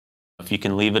If you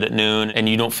can leave it at noon and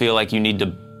you don't feel like you need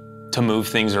to move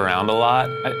things around a lot,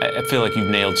 I feel like you've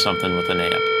nailed something with an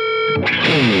amp.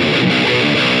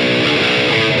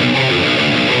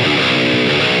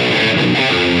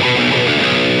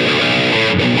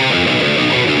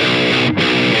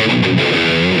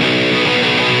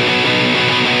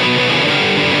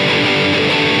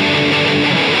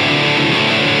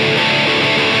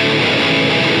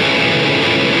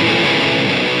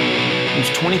 It was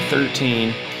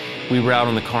 2013. We were out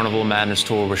on the Carnival of Madness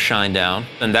tour with Shinedown,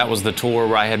 and that was the tour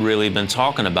where I had really been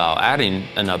talking about adding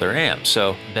another amp.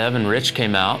 So Bev and Rich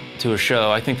came out to a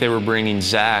show. I think they were bringing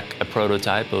Zach a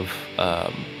prototype of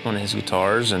one of his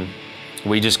guitars, and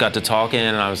we just got to talking,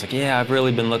 and I was like, yeah, I've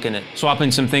really been looking at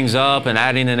swapping some things up and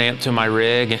adding an amp to my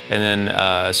rig. And then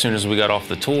as soon as we got off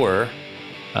the tour,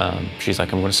 she's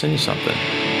like, I'm gonna send you something.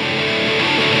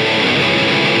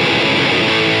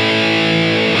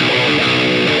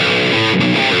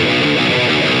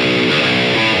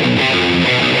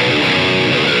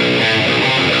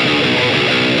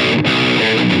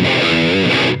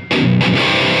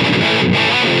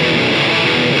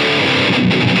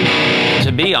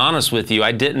 To be honest with you,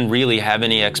 I didn't really have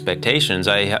any expectations.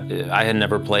 I had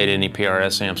never played any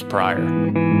PRS amps prior.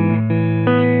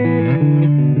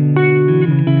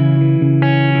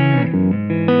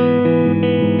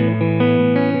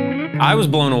 I was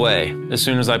blown away as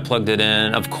soon as I plugged it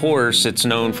in. Of course, it's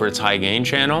known for its high gain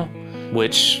channel,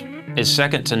 which is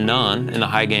second to none in the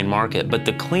high gain market, but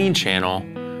the clean channel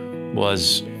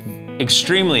was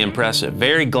extremely impressive.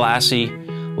 Very glassy,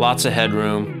 lots of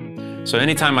headroom. So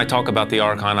anytime I talk about the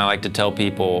Archon, I like to tell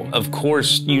people, of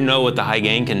course, you know what the high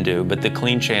gain can do, but the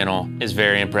clean channel is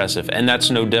very impressive. And that's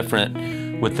no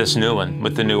different with this new one,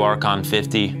 with the new Archon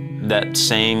 50. That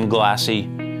same glassy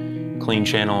clean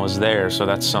channel is there. So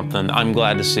that's something I'm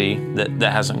glad to see that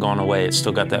hasn't gone away. It's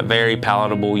still got that very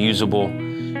palatable, usable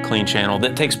clean channel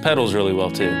that takes pedals really well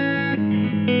too.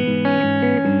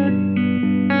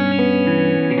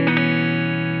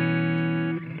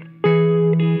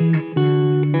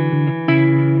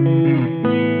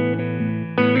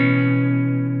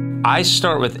 I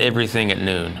start with everything at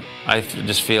noon. I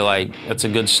just feel like that's a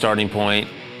good starting point.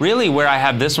 Really, where I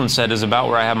have this one set is about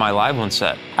where I have my live one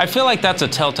set. I feel like that's a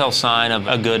telltale sign of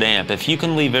a good amp. If you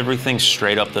can leave everything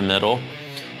straight up the middle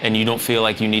and you don't feel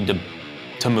like you need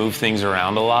to move things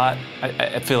around a lot,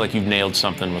 I feel like you've nailed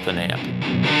something with an amp.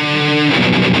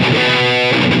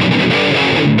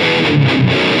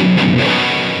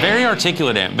 Very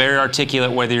articulate amp, very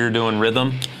articulate whether you're doing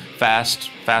rhythm, fast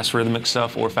rhythmic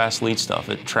stuff or fast lead stuff.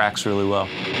 It tracks really well.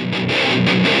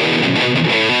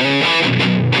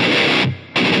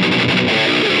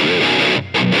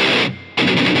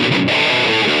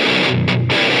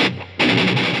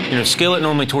 You know, Skillet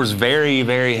normally tours very,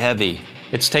 very heavy.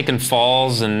 It's taken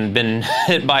falls and been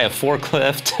hit by a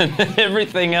forklift and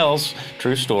everything else.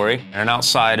 True story. And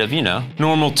outside of, you know,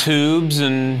 normal tubes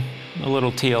and a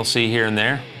little TLC here and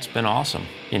there, it's been awesome.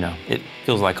 You know, it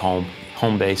feels like home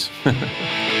base.